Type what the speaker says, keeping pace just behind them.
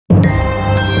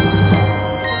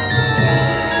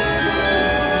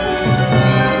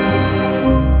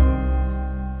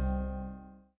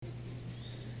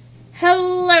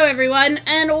everyone,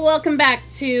 and welcome back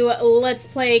to Let's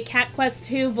Play Cat Quest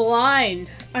 2 Blind.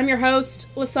 I'm your host,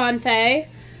 Lasan Faye,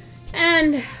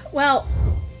 and, well,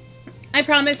 I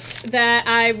promised that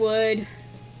I would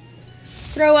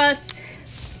throw us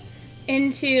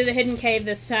into the hidden cave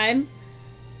this time,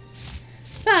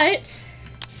 but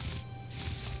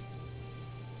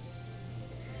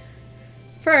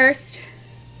first,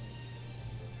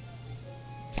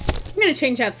 I'm going to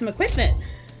change out some equipment.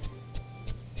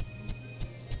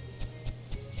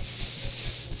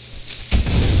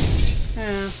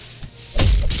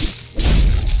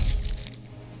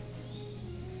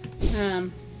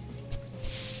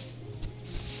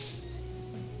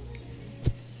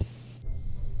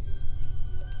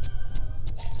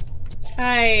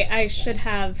 I should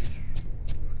have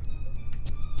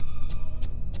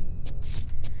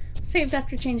saved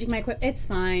after changing my equipment. It's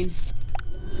fine.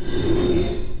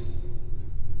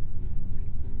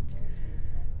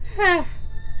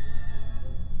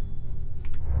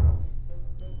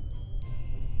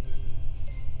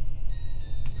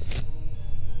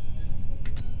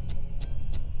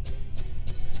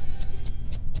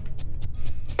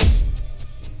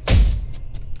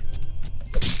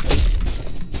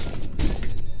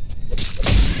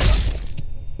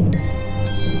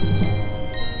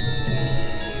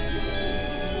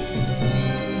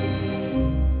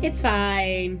 It's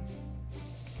fine.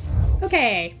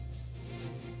 Okay.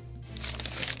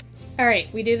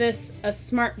 Alright, we do this a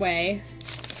smart way.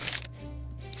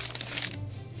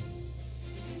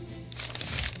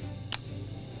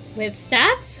 With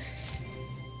staffs?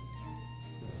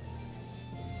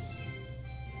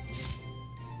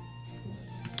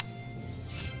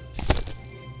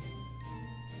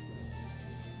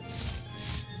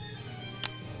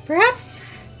 Perhaps?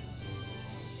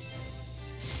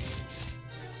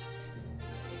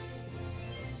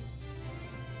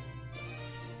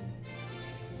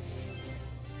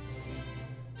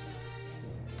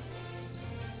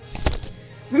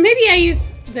 Or maybe I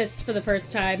use this for the first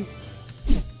time.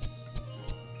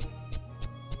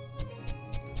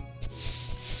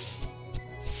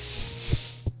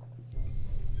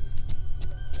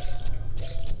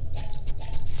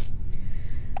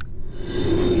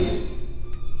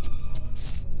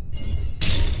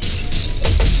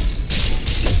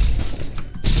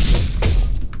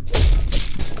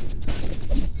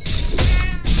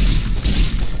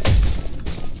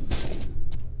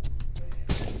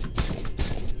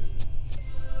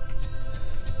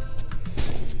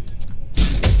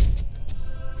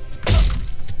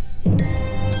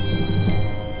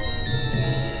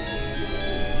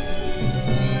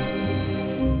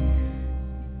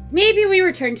 Maybe we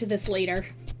return to this later.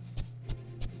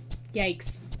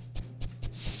 Yikes.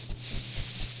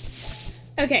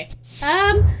 Okay.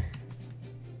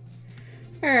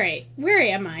 Alright, where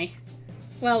am I?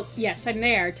 Well, yes, I'm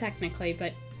there, technically,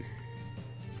 but...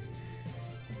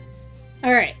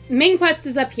 Alright, main quest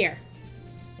is up here.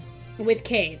 With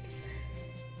caves.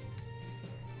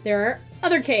 There are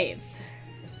other caves.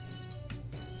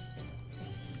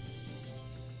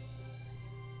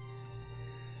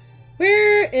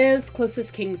 Where is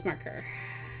closest King's marker?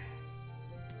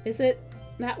 Is it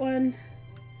that one?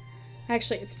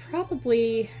 Actually, it's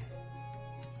probably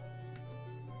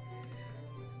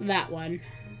that one.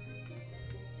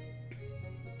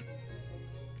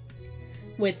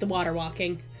 With the water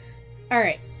walking.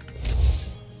 Alright.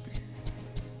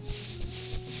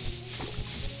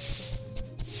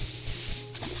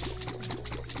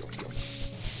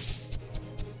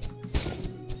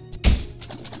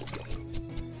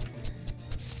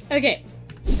 Okay,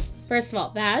 first of all,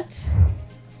 that.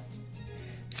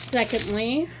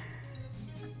 Secondly,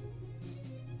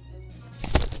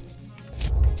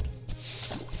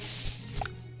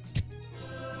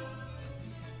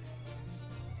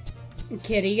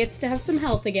 Kitty gets to have some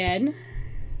health again.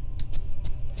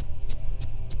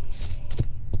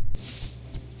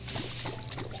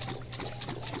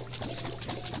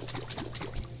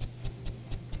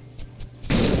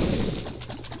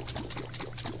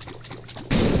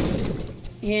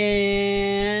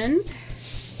 And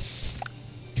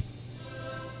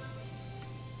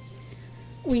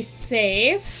we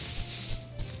save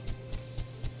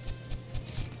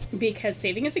because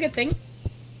saving is a good thing.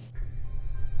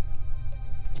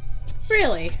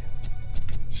 Really?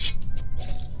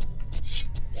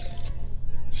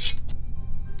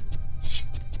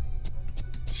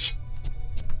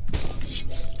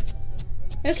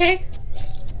 Okay.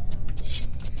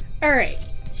 All right.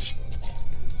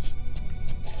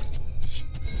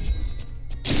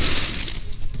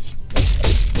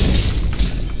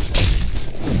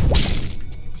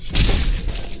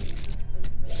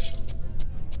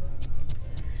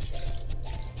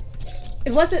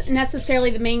 it wasn't necessarily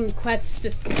the main quest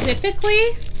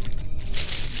specifically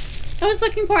I was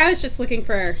looking for. I was just looking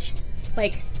for,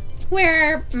 like,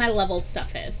 where my level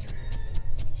stuff is.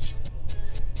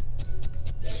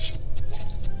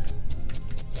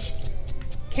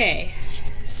 Okay.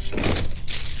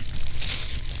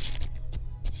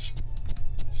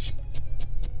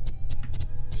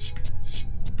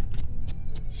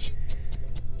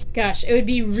 Gosh, it would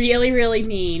be really, really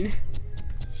mean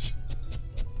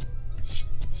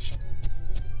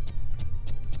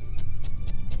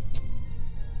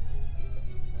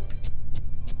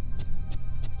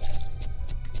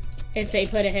if they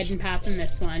put a hidden path in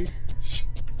this one.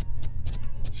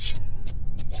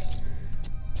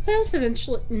 Those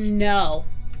eventually... No.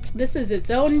 This is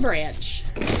its own branch.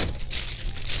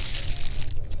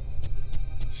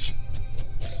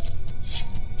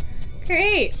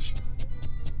 Great.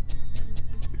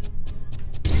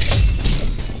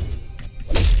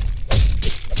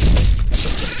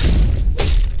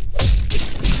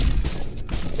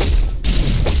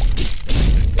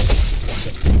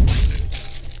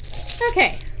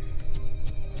 Okay.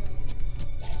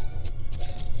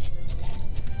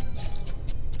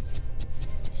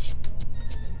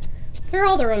 They're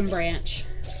all their own branch.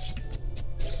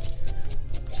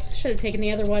 Should have taken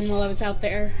the other one while I was out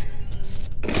there.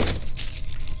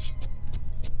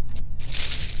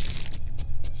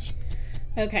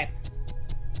 Okay.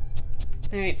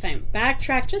 Alright, fine.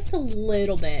 Backtrack just a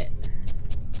little bit.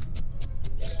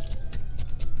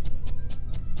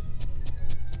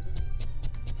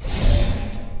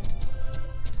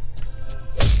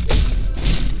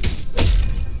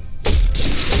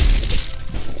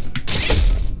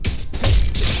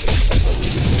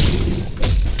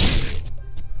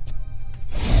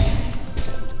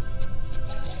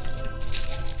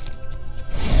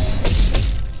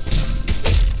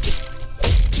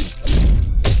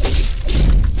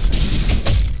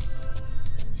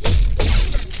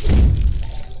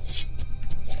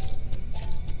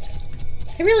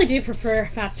 I really do prefer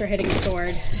faster hitting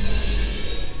sword.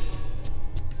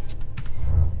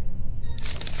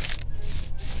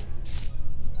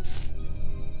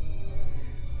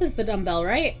 This is the dumbbell,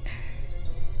 right?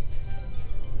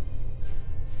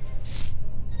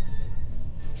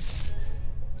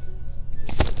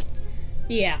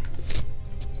 Yeah.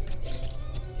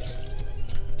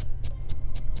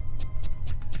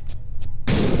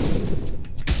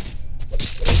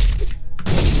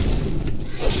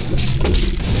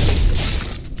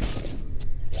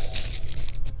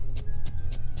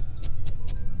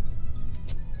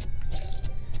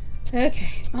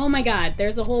 Okay. Oh my god,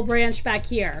 there's a whole branch back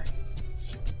here.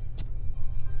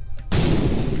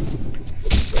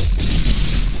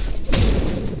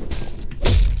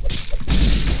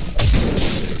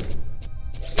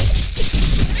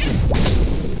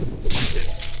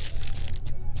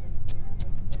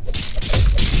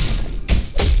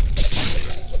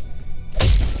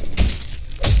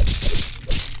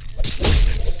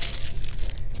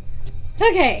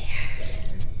 Okay.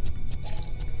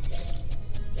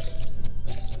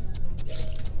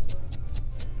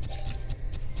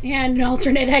 And an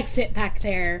alternate exit back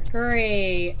there.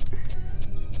 Great.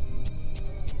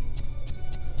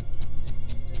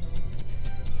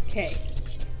 Okay.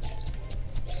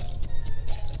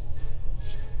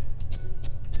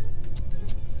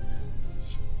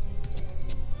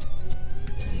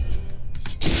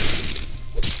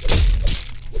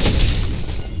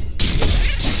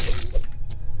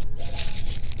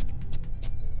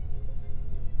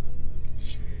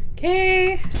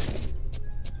 Okay.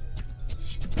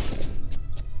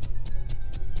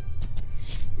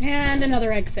 And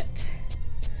another exit.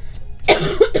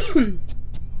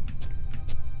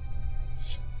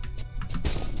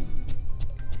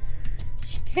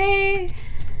 Okay.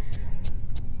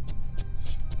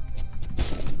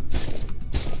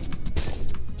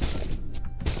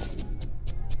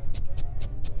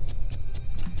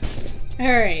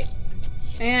 All right.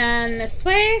 And this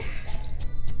way.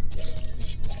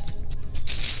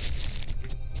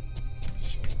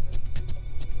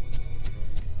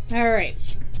 All right.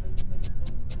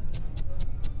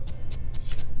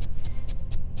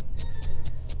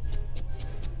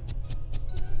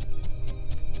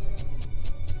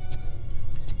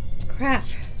 Crap.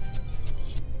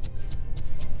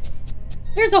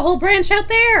 There's a whole branch out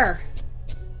there.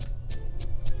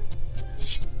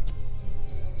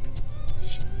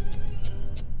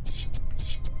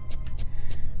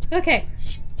 Okay.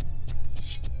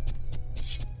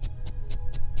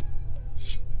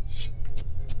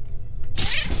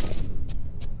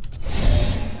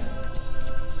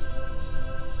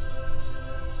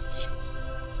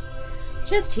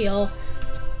 Just heal.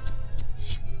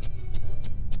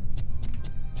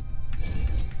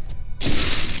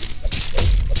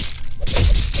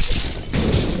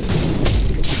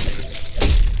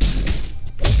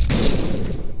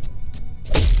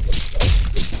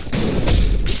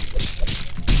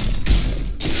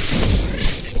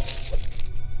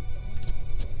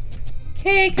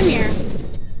 Okay, come here.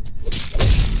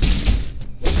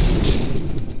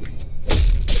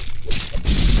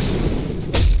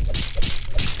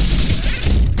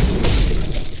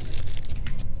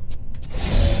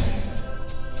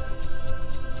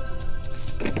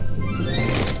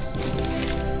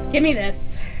 Give me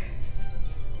this.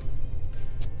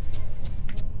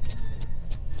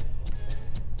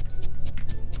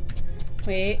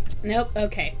 Wait, nope,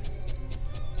 okay.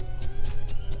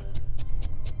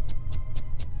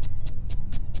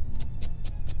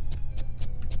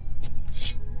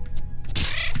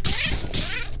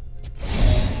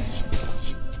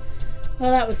 Well,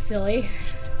 that was silly.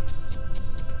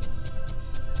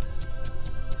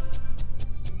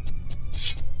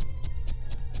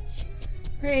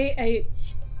 Right, I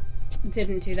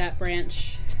didn't do that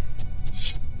branch.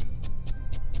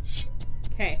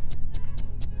 Okay.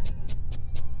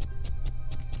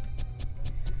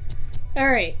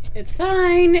 Alright, it's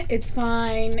fine, it's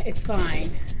fine, it's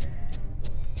fine.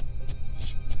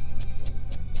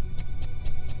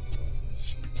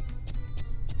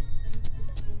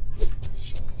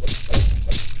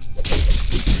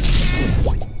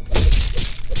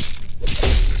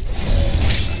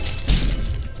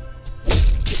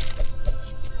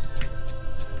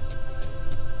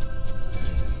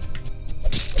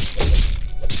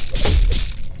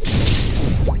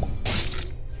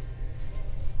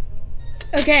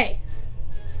 Okay.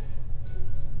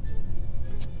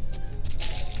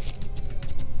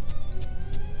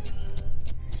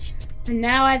 And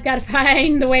now I've got to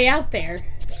find the way out there.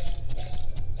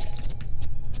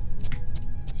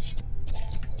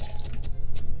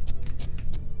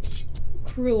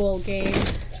 Cruel game.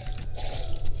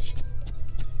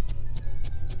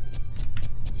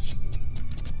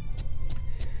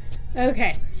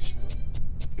 Okay.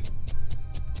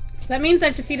 So that means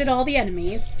I've defeated all the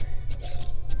enemies.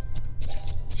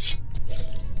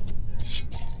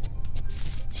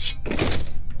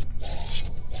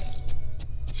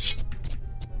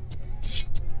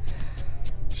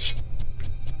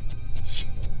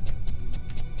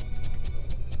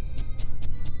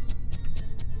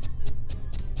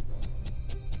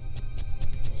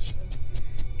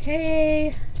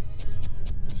 Okay.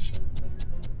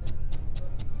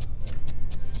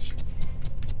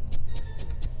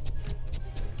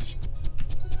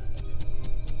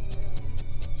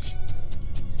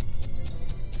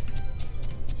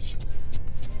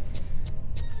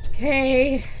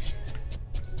 Okay.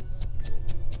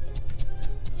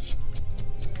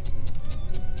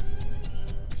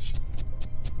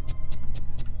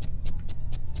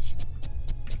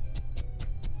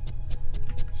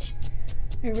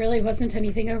 There really wasn't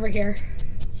anything over here.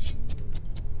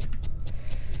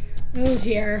 Oh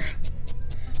dear.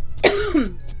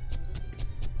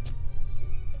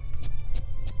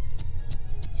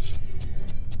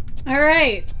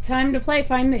 Alright, time to play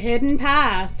Find the Hidden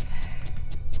Path.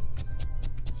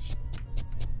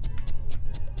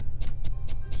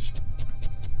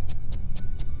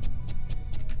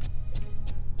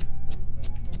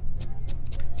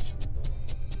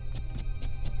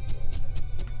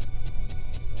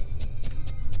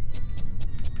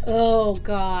 Oh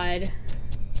god.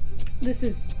 This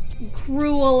is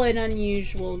cruel and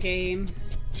unusual game.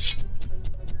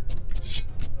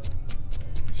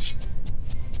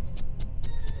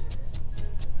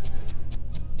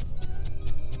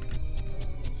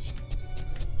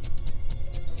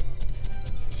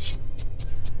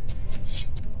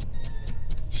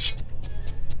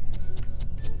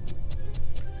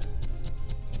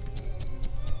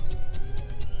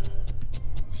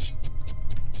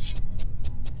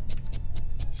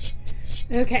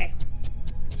 Okay.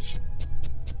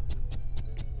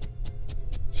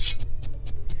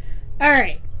 All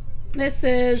right. This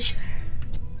is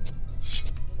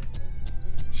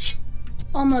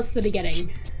almost the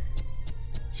beginning.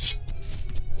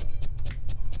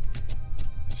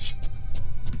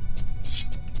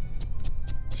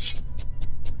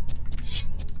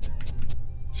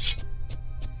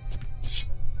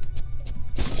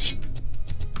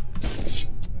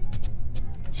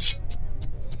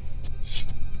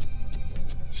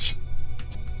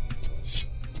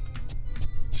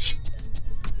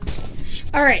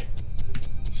 All right.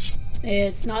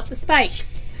 It's not the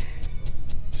spikes.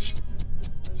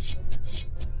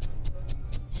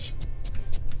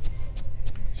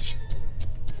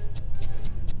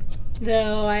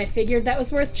 Though I figured that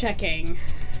was worth checking.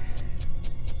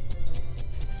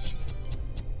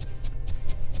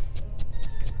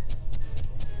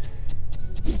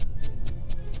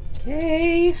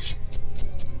 Okay.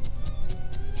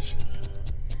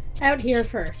 Out here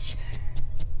first.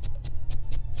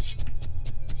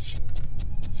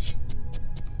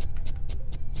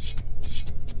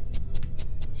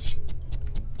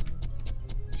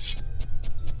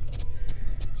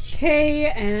 Okay,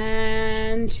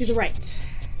 and to the right.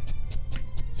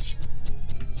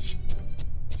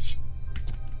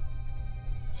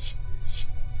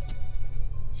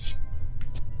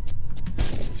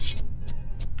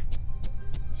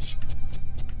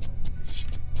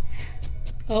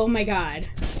 Oh my god.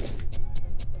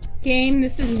 Game,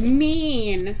 this is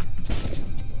mean.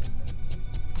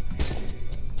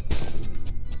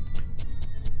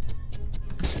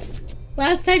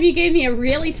 Last time you gave me a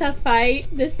really tough fight.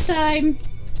 This time,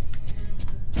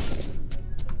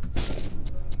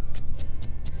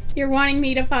 you're wanting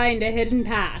me to find a hidden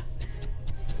path.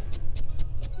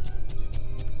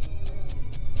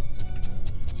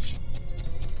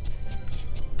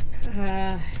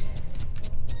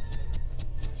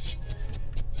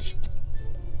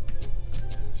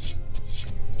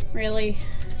 Really?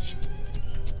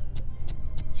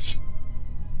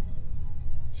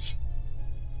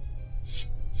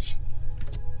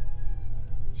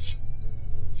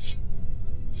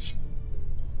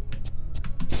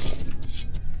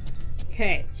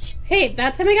 Okay. Hey,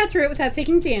 that time I got through it without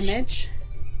taking damage.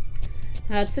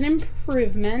 That's an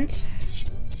improvement.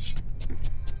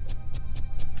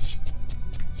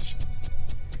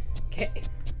 Okay.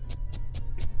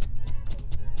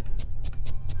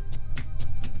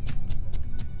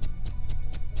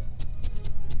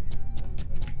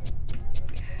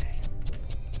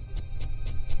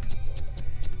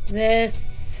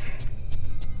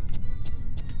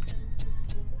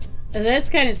 This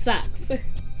kind of sucks.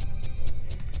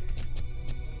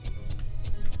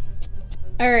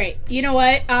 Alright, you know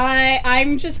what?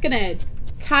 I'm just gonna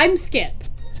time skip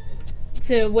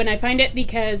to when I find it,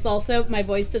 because also my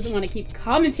voice doesn't want to keep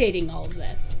commentating all of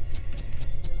this.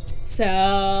 So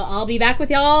I'll be back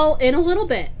with y'all in a little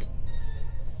bit.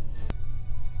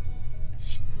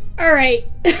 Alright.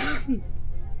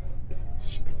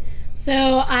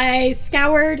 So I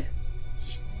scoured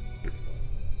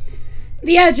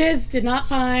the edges, did not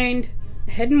find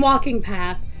a hidden walking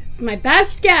path. So my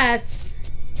best guess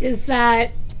is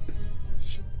that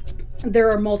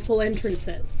there are multiple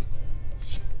entrances.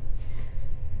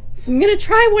 So I'm gonna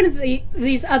try one of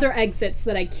these other exits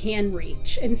that I can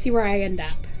reach and see where I end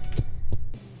up.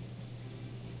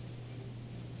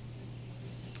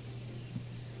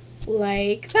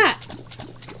 Like that.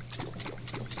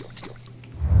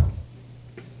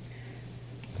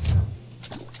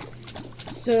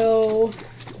 So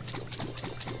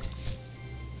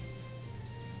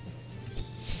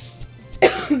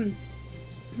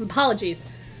apologies.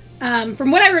 From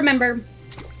what I remember,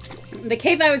 the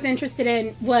cave I was interested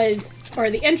in was, or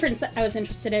the entrance I was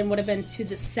interested in would have been to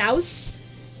the south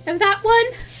of that one.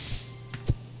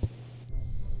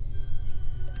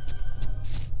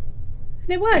 And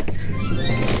it was.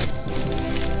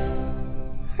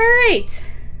 Alright.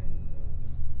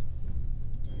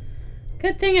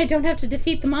 Good thing I don't have to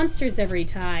defeat the monsters every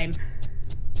time.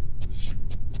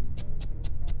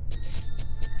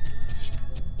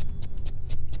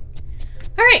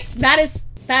 Alright,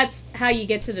 that's how you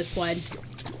get to this one.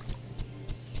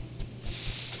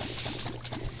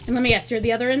 And let me guess, you're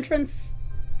the other entrance?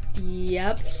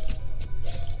 Yep.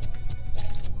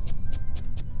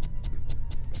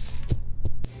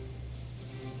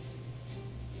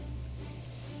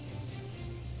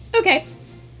 Okay.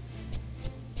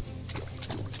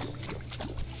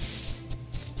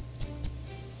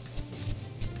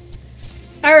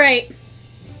 Alright.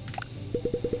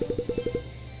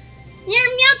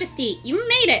 Your Majesty, you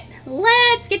made it!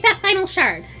 Let's get that final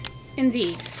shard.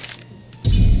 Indeed.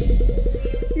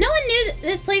 No one knew that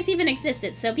this place even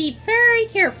existed, so be very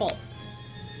careful.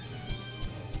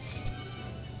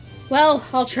 Well,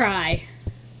 I'll try.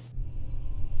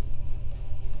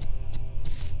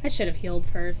 I should have healed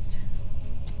first.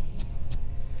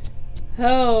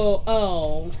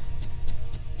 Oh.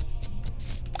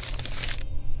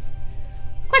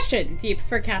 Question, do you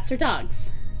prefer cats or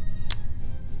dogs?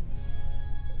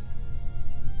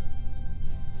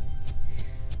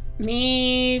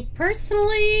 Me,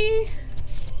 personally,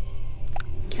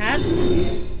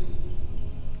 cats.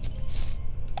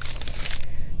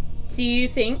 Do you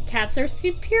think cats are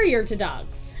superior to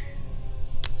dogs?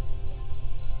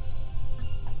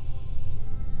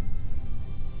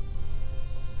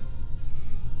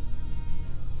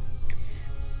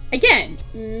 Again,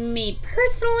 me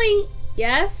personally,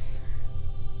 yes.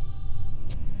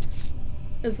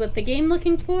 Is what the game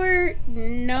looking for?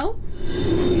 No.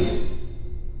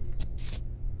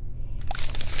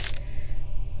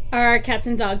 Are cats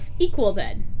and dogs equal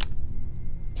then?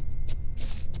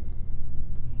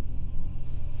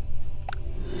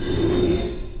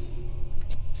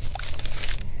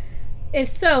 If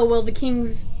so, will the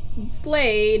Kingsblade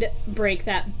blade break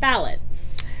that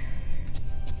balance?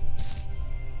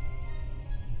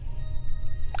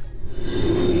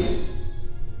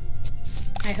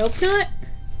 I hope not.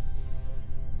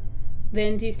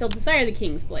 Then do you still desire the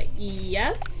Kingsblade?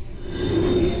 Yes?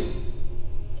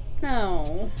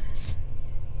 No.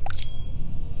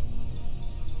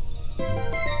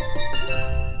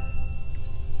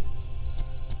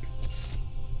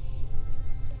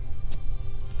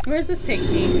 Where does this take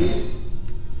me?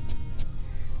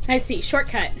 I see.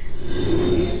 Shortcut.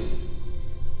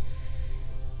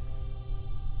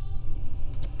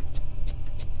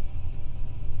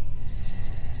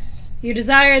 You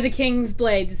desire the King's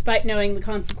Blade despite knowing the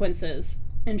consequences.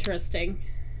 Interesting.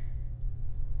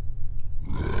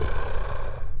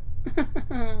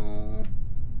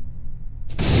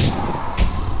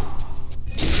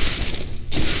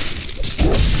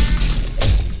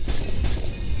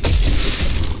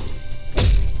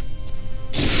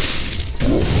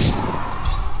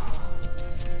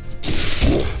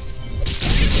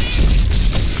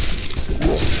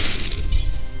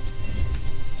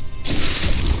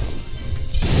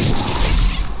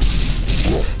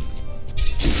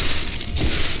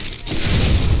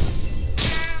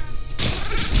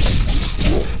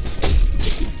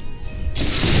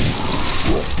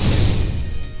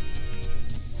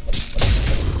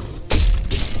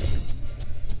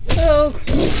 Oh,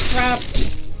 crap.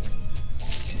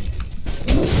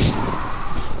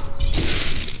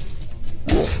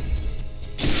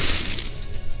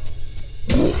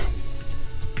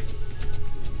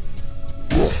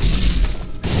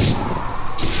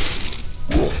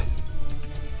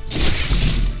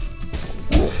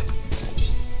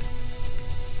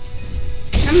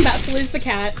 I'm about to lose the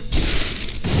cat.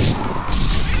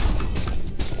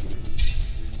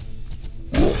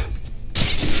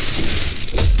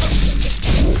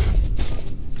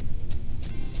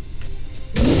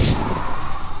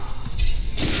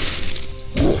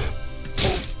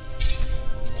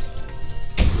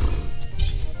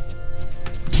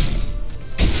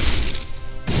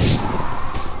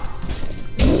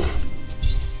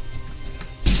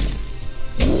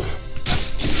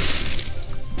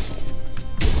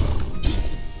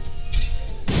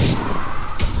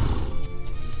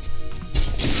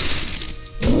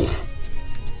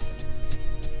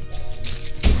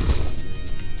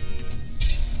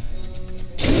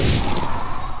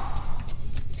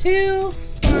 Two,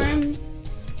 one.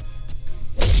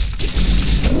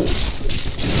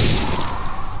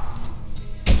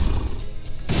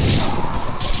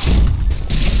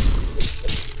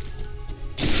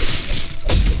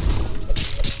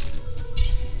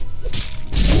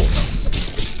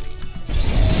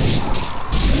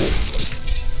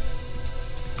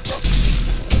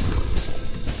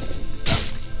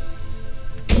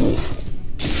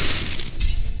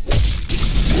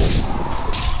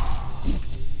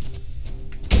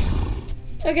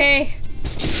 Okay.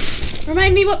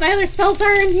 Remind me what my other spells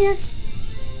are in here.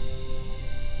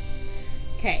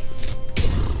 Okay.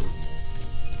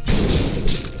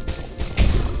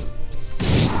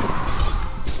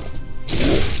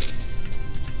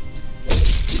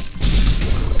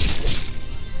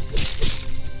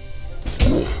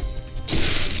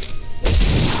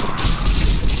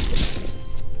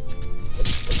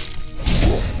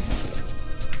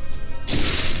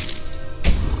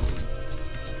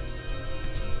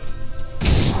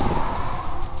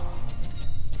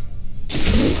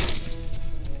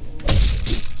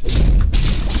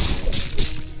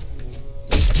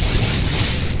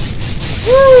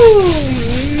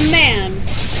 Man.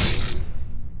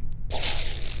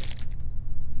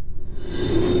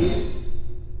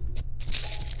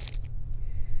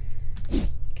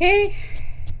 Okay.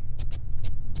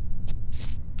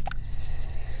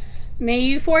 May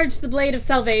you forge the blade of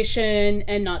salvation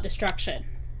and not destruction.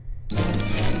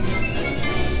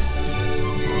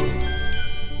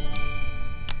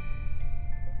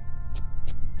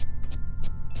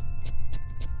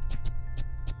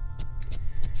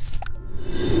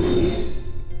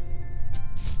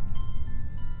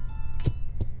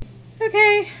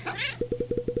 Okay.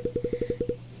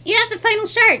 You have the final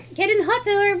shard. Kid and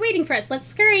Hato are waiting for us. Let's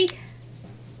scurry.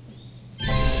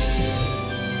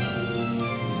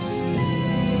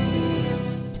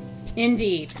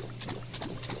 Indeed.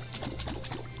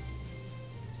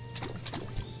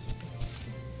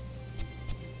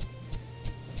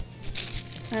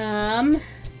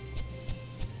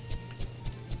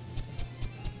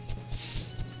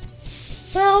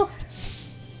 Well...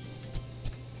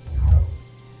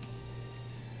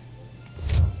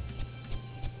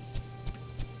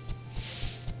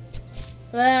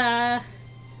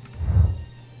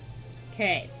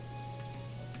 Okay.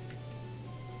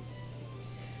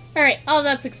 Alright, all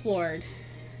that's explored.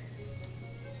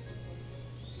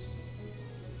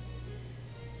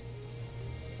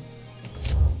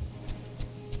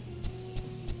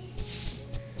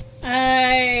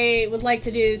 I would like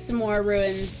to do some more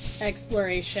ruins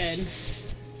exploration.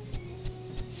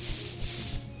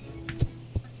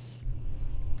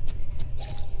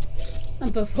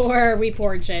 Before we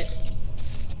forge it.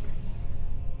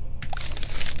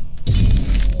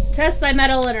 Test thy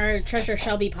metal and our treasure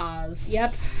shall be paused.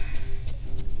 Yep.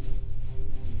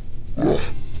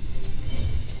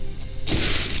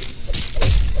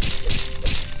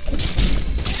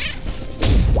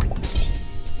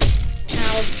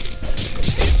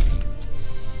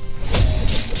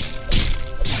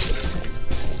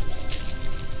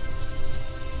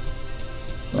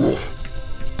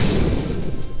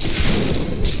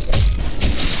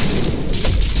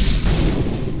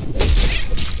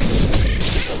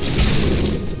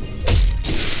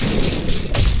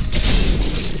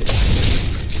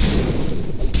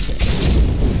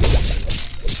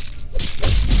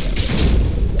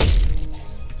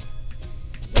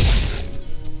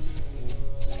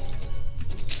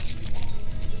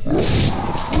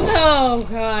 Oh,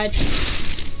 God.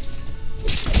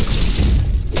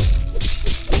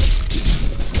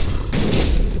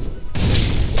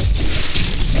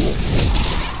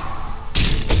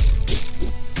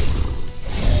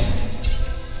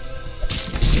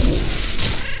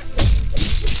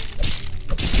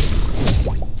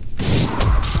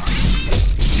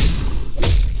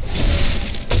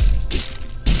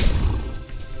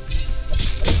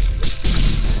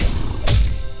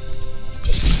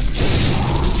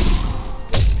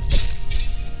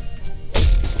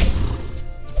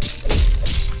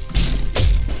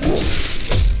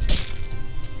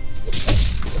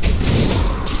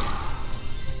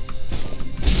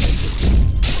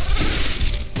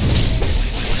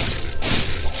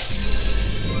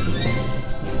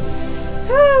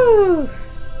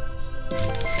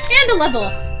 And a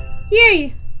level!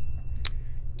 Yay!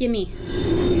 Gimme.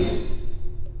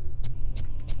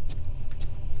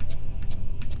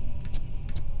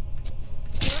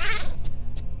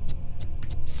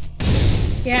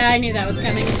 Yeah, I knew that was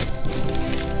coming.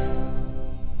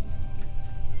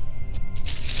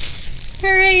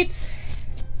 Alright.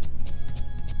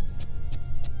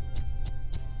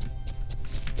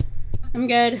 I'm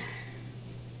good.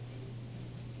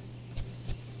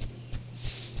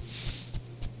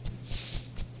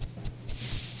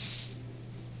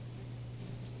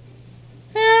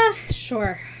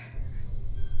 Sure.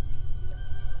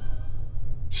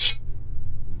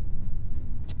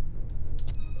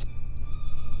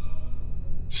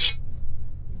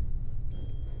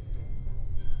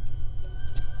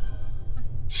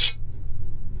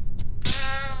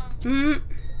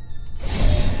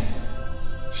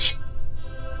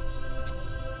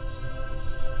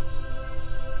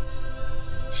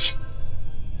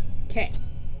 Okay.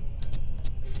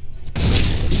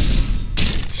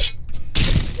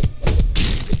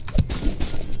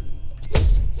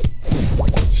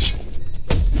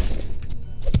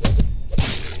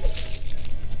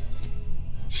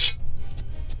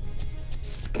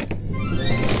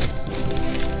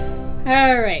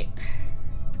 All right.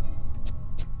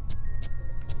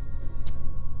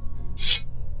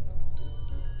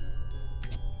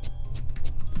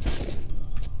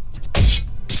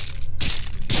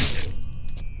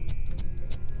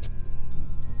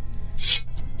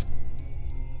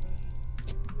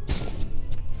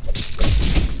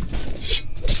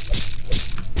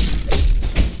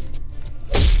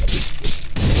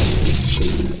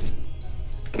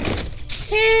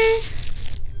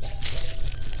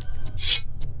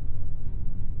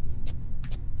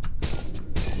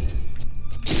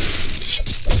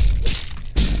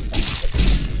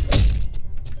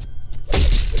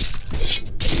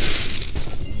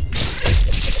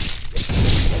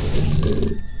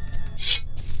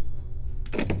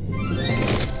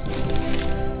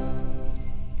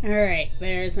 Alright,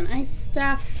 there's an ice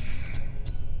staff.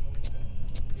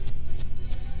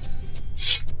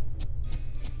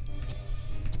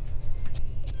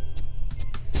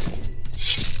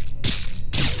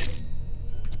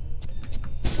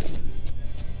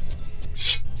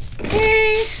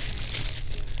 Okay.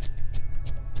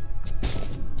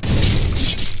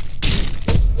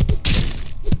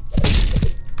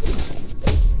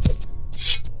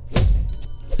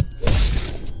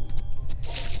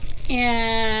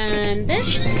 And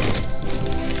this.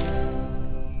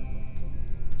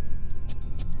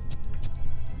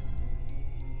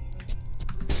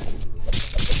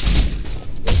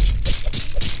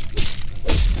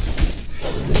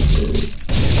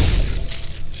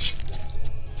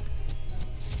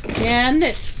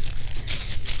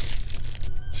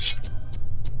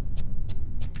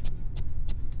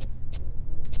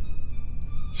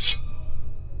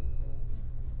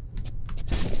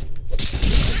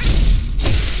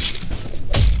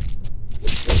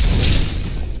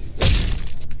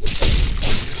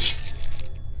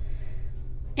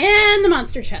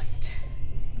 monster chest.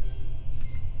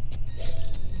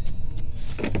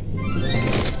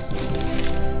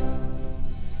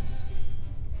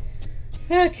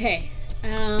 Okay.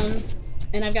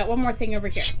 And I've got one more thing over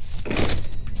here.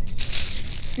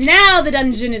 Now the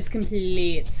dungeon is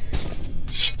complete.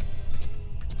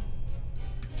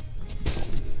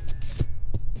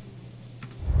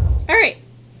 Alright.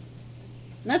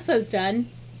 That's those done.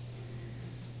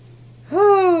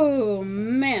 Oh,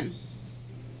 man.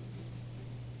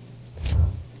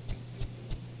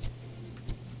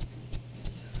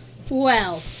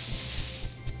 Well,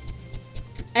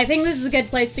 I think this is a good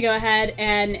place to go ahead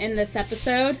and end this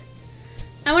episode.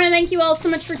 I want to thank you all so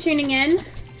much for tuning in.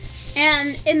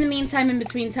 And in the meantime, in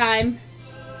between time,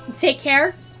 take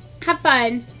care, have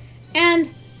fun,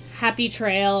 and happy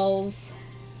trails.